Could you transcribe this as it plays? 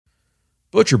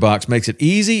ButcherBox makes it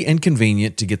easy and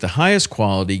convenient to get the highest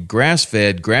quality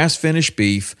grass-fed, grass-finished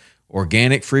beef,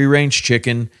 organic free-range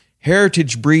chicken,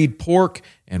 heritage breed pork,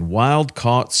 and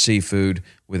wild-caught seafood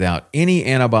without any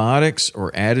antibiotics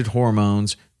or added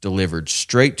hormones, delivered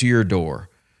straight to your door.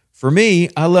 For me,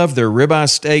 I love their ribeye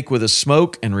steak with a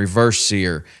smoke and reverse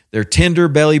sear, their tender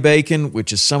belly bacon,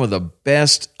 which is some of the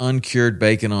best uncured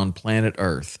bacon on planet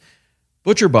Earth.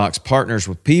 ButcherBox partners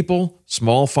with people,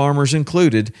 small farmers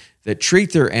included, that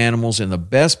treat their animals in the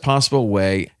best possible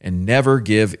way and never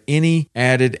give any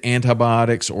added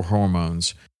antibiotics or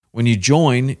hormones. When you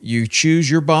join, you choose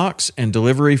your box and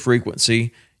delivery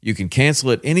frequency. You can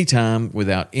cancel at any time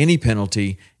without any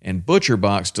penalty, and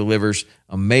ButcherBox delivers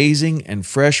amazing and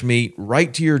fresh meat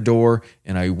right to your door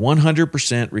in a 100%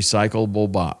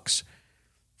 recyclable box.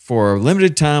 For a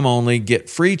limited time only,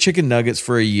 get free chicken nuggets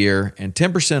for a year and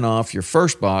 10% off your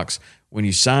first box when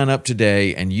you sign up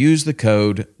today and use the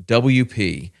code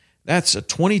WP. That's a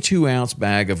 22-ounce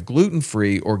bag of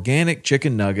gluten-free organic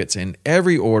chicken nuggets in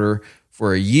every order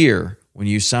for a year when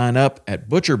you sign up at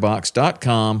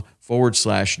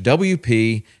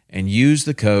butcherbox.com/WP and use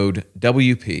the code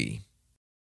WP.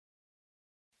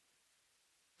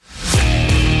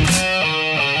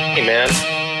 Hey man,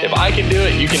 if I can do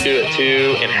it, you can do it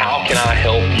too. And how can I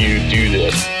help you do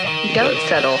this? Don't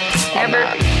settle.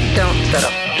 Ever don't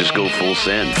settle. Just go full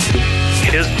send.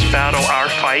 His battle, our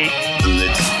fight.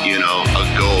 It's, a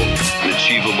goal, an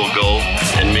achievable goal,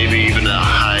 and maybe even a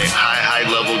high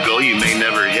level goal you may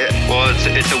never hit. Well,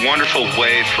 it's a wonderful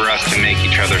way for us to make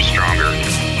each other stronger.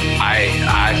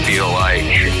 I feel like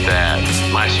that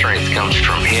my strength comes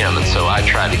from him, and so I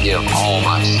try to give all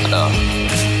my stuff,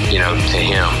 to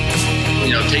him.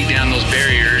 Take down those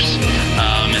barriers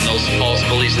and those false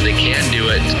beliefs that they can do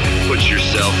it. Put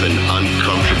yourself in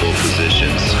uncomfortable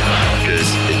positions because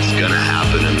it's going to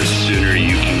happen, and the sooner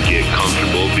you can get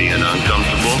comfortable being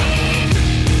uncomfortable,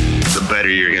 the better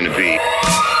you're going to be.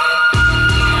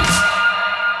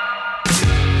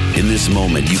 In this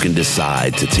moment, you can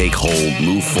decide to take hold,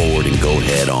 move forward, and go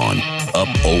head on, up,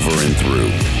 over, and through.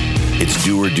 It's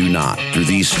do or do not. Through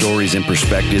these stories and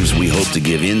perspectives, we hope to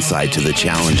give insight to the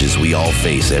challenges we all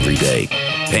face every day,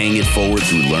 paying it forward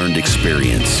through learned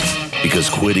experience, because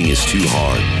quitting is too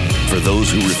hard. For those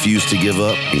who refuse to give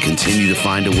up and continue to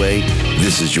find a way,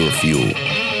 this is your fuel.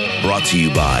 Brought to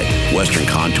you by Western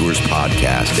Contours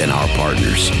Podcast and our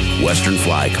partners, Western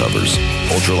Fly Covers,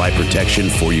 ultralight protection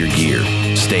for your gear.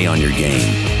 Stay on your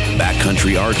game.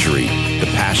 Backcountry Archery, the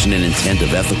passion and intent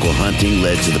of ethical hunting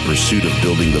led to the pursuit of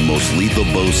building the most lethal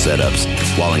bow setups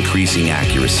while increasing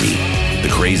accuracy. The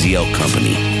Crazy Elk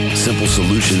Company, simple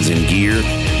solutions in gear,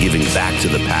 giving back to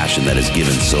the passion that has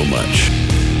given so much.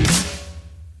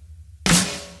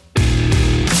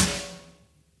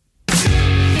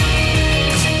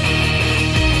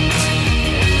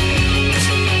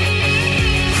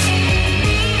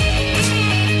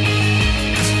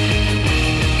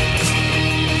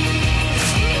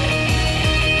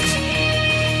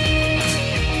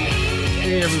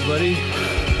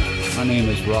 My name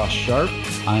is Ross Sharp.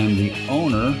 I am the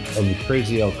owner of the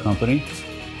Crazy Elk Company.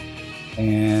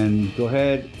 And go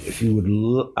ahead, if you would,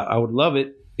 I would love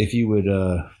it if you would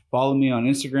follow me on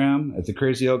Instagram at the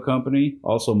Crazy Elk Company.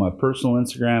 Also, my personal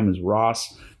Instagram is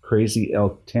Ross Crazy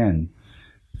Elk 10.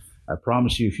 I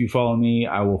promise you, if you follow me,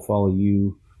 I will follow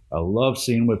you. I love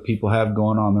seeing what people have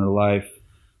going on in their life,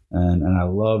 and I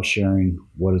love sharing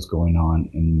what is going on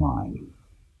in mine.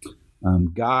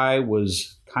 Guy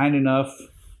was kind enough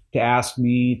to ask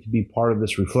me to be part of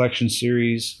this reflection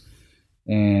series,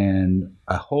 and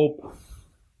I hope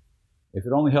if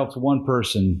it only helps one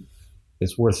person,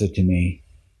 it's worth it to me.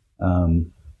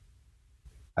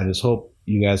 I just hope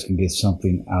you guys can get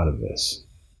something out of this.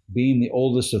 Being the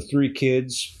oldest of three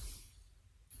kids,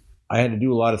 I had to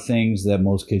do a lot of things that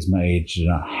most kids my age did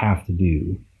not have to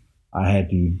do. I had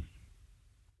to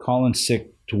call in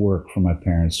sick to work for my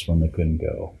parents when they couldn't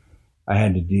go. I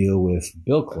had to deal with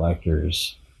bill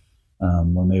collectors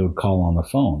when they would call on the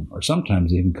phone, or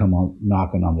sometimes even come on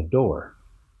knocking on the door.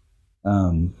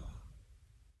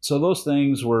 So those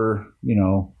things were,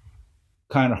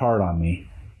 kind of hard on me.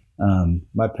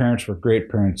 My parents were great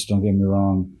parents, don't get me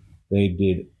wrong. They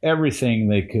did everything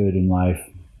they could in life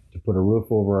to put a roof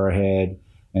over our head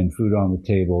and food on the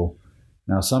table.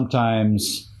 Now,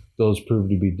 sometimes those proved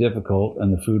to be difficult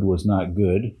and the food was not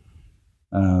good.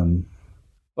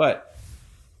 But,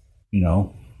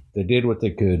 they did what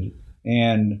they could.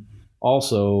 And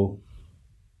also,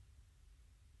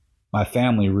 my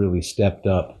family really stepped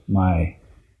up. My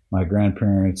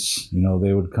grandparents,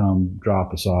 they would come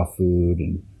drop us off food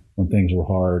and when things were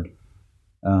hard.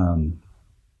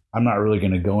 I'm not really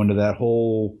going to go into that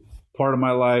whole part of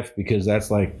my life because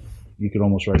that's like, you could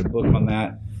almost write a book on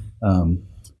that.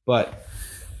 But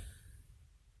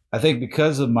I think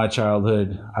because of my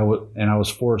childhood, I was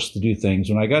forced to do things.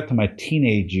 When I got to my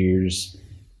teenage years,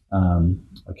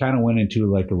 I kind of went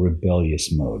into like a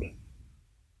rebellious mode.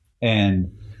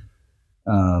 And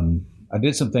I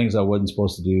did some things I wasn't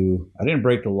supposed to do. I didn't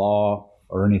break the law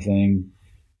or anything,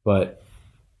 but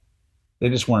they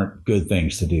just weren't good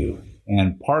things to do.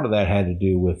 And part of that had to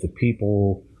do with the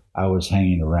people I was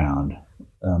hanging around.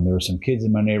 There were some kids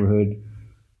in my neighborhood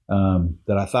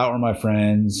that I thought were my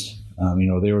friends.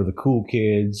 They were the cool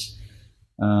kids.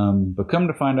 But come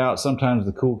to find out, sometimes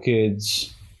the cool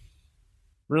kids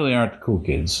really aren't the cool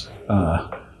kids.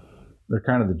 They're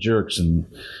kind of the jerks in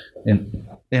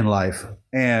life.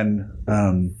 And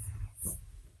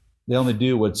they only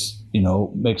do what's,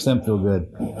 makes them feel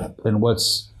good and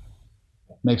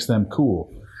makes them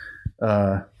cool.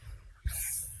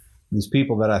 These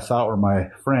people that I thought were my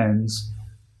friends,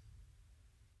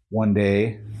 one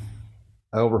day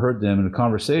I overheard them in a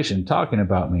conversation talking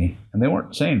about me, and they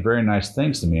weren't saying very nice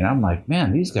things to me. And I'm like,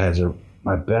 man, these guys are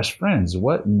my best friends.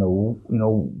 What in the,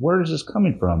 where is this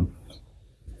coming from?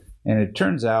 And it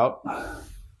turns out,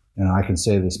 and I can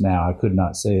say this now, I could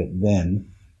not say it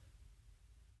then,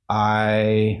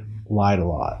 I lied a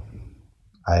lot.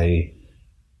 I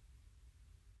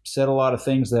said a lot of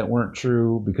things that weren't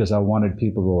true because I wanted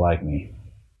people to like me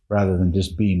rather than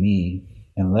just be me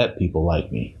and let people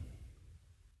like me.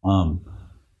 And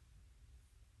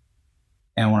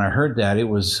when I heard that, it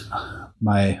was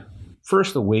my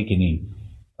first awakening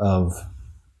of,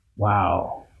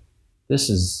 wow, this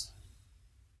is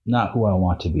not who I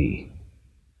want to be.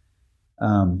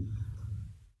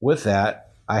 With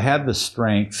that, I had the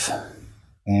strength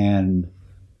and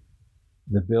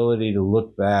the ability to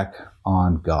look back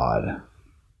on God.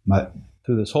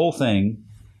 Through this whole thing,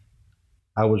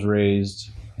 I was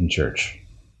raised in church,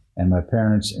 and my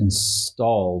parents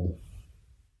installed,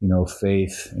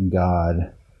 faith in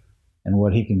God and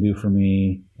what He can do for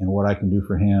me and what I can do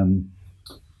for Him,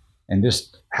 and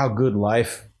just how good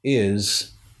life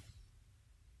is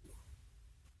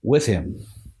with Him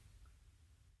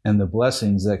and the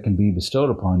blessings that can be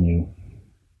bestowed upon you.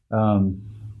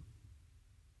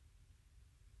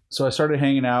 So I started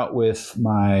hanging out with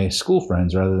my school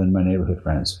friends rather than my neighborhood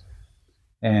friends.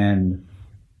 And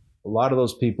a lot of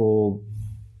those people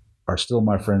are still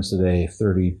my friends today,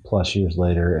 30 plus years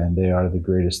later, and they are the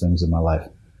greatest things in my life.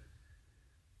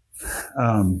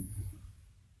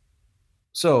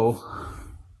 So,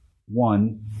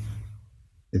 one,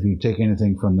 if you take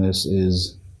anything from this,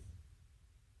 is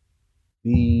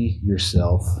be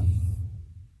yourself.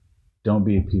 Don't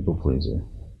be a people pleaser.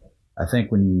 I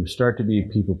think when you start to be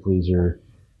a people pleaser,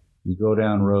 you go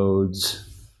down roads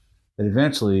that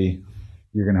eventually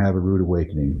you're going to have a rude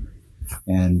awakening.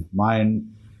 And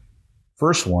mine,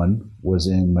 first one, was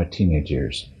in my teenage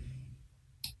years.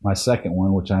 My second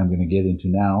one, which I'm going to get into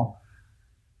now,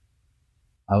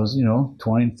 I was, 20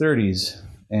 and 30s,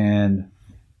 and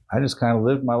I just kind of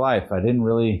lived my life. I didn't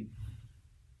really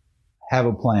have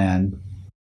a plan.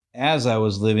 As I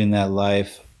was living that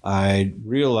life, I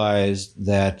realized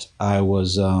that I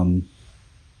was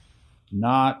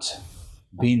not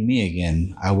being me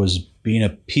again. I was being a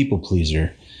people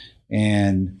pleaser.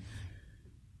 And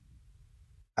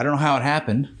I don't know how it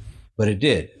happened, but it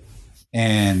did.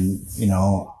 And,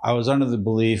 I was under the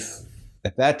belief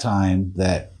at that time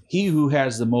that he who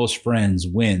has the most friends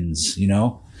wins,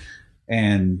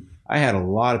 And I had a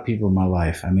lot of people in my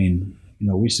life. I mean,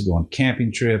 we used to go on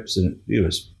camping trips, and it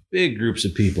was big groups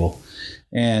of people.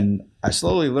 And I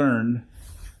slowly learned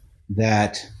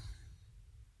that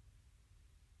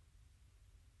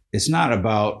it's not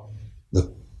about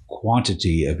the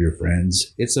quantity of your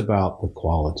friends. It's about the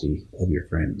quality of your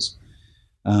friends.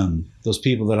 Those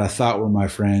people that I thought were my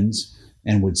friends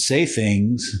and would say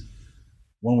things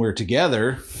when we were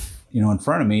together, in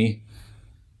front of me,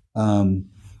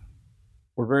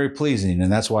 were very pleasing.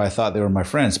 And that's why I thought they were my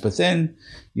friends. But then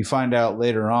you find out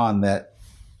later on that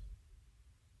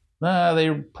they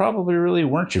probably really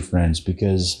weren't your friends,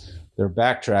 because they're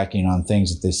backtracking on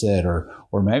things that they said, or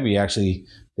maybe actually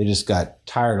they just got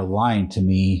tired of lying to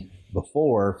me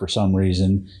before for some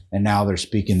reason, and now they're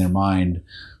speaking their mind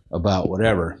about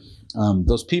whatever.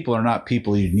 Those people are not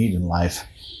people you need in life.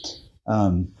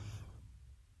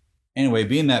 Anyway,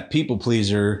 being that people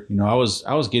pleaser, I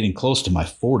was getting close to my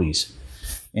 40s,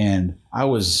 and I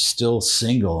was still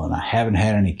single, and I haven't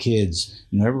had any kids.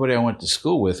 Everybody I went to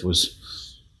school with was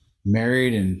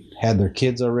married and had their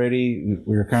kids already.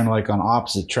 We were kind of like on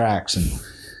opposite tracks, and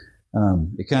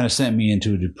it kind of sent me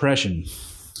into a depression.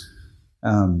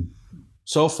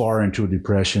 so far into a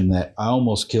depression that I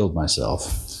almost killed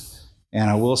myself. And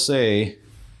I will say,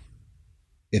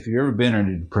 if you've ever been in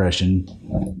a depression,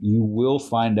 you will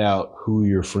find out who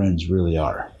your friends really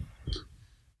are.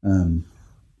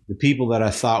 The people that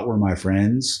I thought were my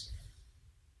friends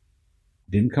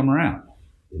didn't come around.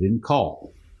 They didn't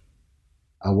call.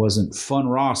 I wasn't Fun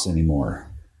Ross anymore.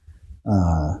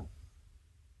 And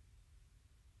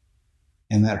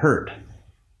that hurt.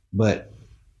 But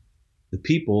the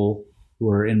people who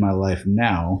are in my life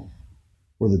now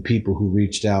were the people who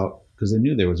reached out because they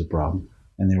knew there was a problem,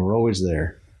 and they were always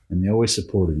there, and they always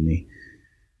supported me.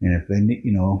 And if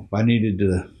if I needed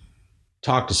to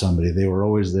talk to somebody, they were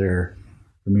always there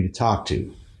for me to talk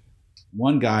to.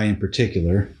 One guy in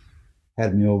particular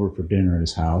had me over for dinner at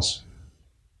his house,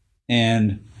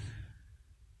 and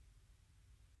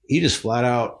he just flat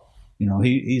out,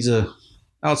 he's a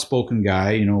outspoken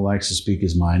guy, likes to speak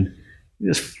his mind. He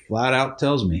just flat out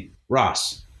tells me,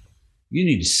 Ross, you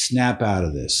need to snap out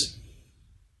of this.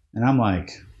 And I'm like,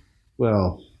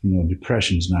 well,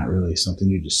 depression's not really something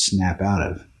you just snap out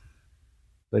of.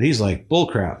 But he's like,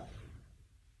 bullcrap.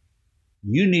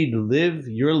 You need to live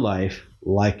your life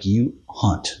like you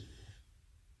hunt.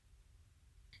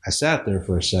 I sat there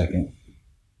for a second.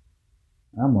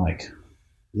 I'm like,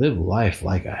 live life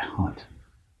like I hunt.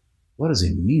 What does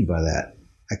he mean by that?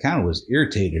 I kind of was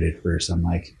irritated at first. I'm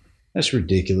like, that's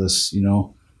ridiculous,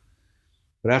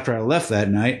 But after I left that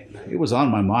night, it was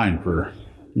on my mind for,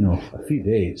 a few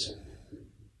days.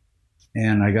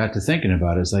 And I got to thinking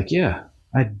about it. It's like, yeah,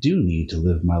 I do need to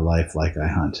live my life like I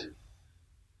hunt.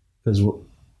 Because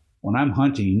when I'm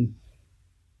hunting,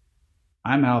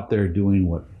 I'm out there doing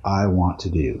what I want to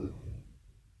do.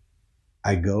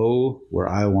 I go where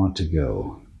I want to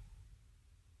go.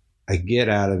 I get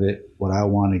out of it what I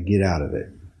want to get out of it.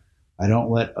 I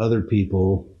don't let other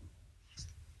people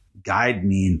guide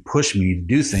me and push me to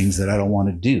do things that I don't want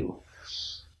to do.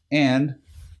 And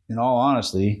in all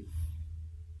honesty,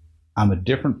 I'm a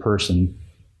different person,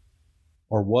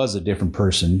 or was a different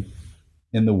person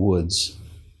in the woods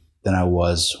than I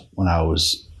was when I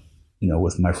was,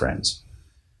 with my friends.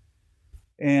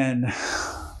 And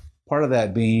part of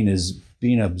that is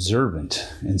being observant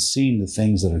and seeing the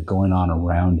things that are going on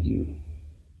around you.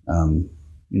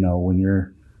 When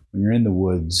you're in the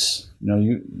woods,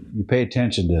 you pay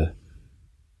attention to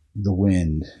the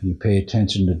wind, you pay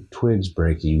attention to twigs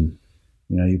breaking,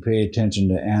 you pay attention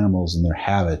to animals and their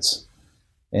habits,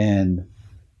 and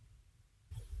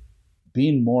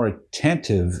being more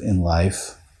attentive in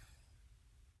life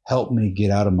helped me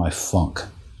get out of my funk.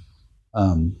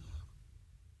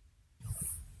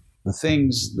 The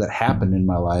things that happened in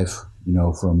my life,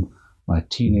 from my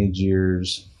teenage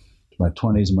years to my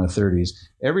 20s and my 30s,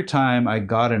 every time I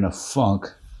got in a funk,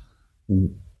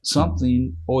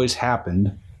 something always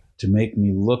happened to make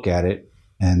me look at it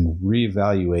and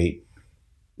reevaluate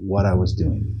what I was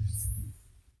doing.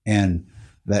 And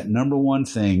that number one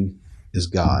thing is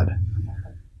God.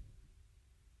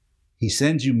 He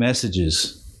sends you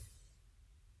messages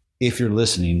if you're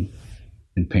listening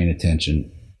and paying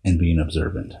attention and being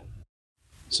observant.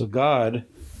 So God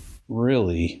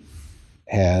really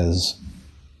was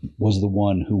the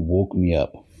one who woke me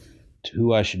up to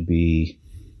who I should be,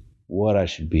 what I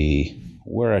should be,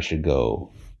 where I should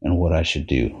go, and what I should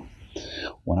do.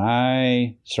 When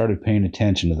I started paying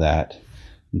attention to that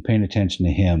and paying attention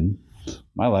to Him,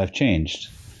 my life changed.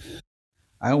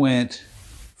 I went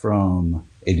from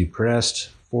a depressed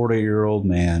 40-year-old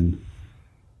man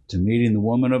to meeting the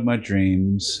woman of my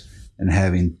dreams and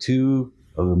having two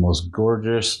of the most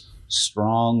gorgeous,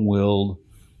 strong-willed,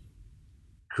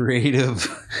 creative,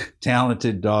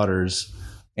 talented daughters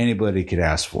anybody could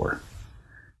ask for.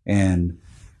 And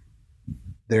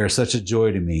they're such a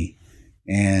joy to me.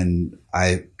 And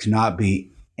I cannot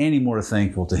be any more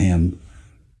thankful to Him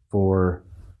for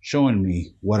showing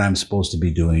me what I'm supposed to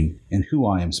be doing and who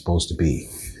I am supposed to be.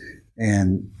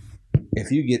 And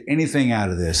if you get anything out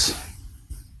of this,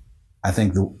 I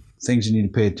think the things you need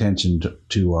to pay attention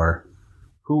to are,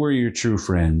 who are your true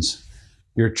friends?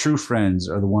 Your true friends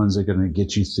are the ones that are going to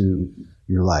get you through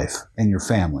your life and your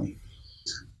family.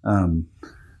 And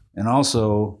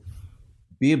also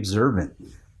be observant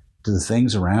to the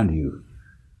things around you,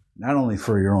 not only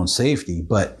for your own safety,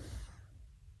 but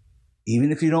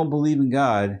even if you don't believe in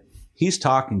God, He's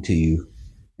talking to you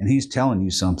and He's telling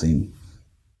you something.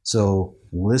 So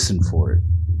listen for it.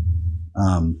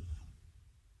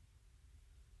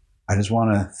 I just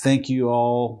want to thank you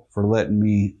all for letting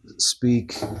me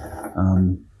speak.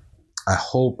 I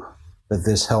hope that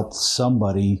this helped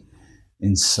somebody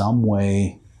in some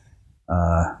way.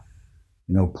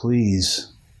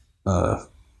 Please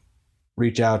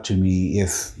reach out to me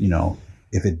if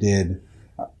it did.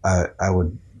 I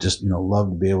would just love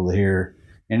to be able to hear.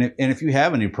 And if you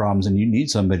have any problems and you need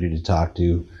somebody to talk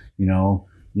to,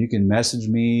 you can message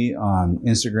me on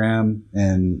Instagram,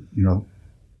 and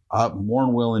I'm more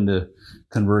than willing to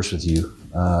converse with you.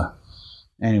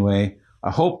 Anyway,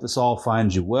 I hope this all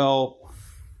finds you well.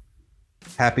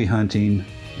 Happy hunting,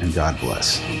 and God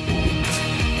bless.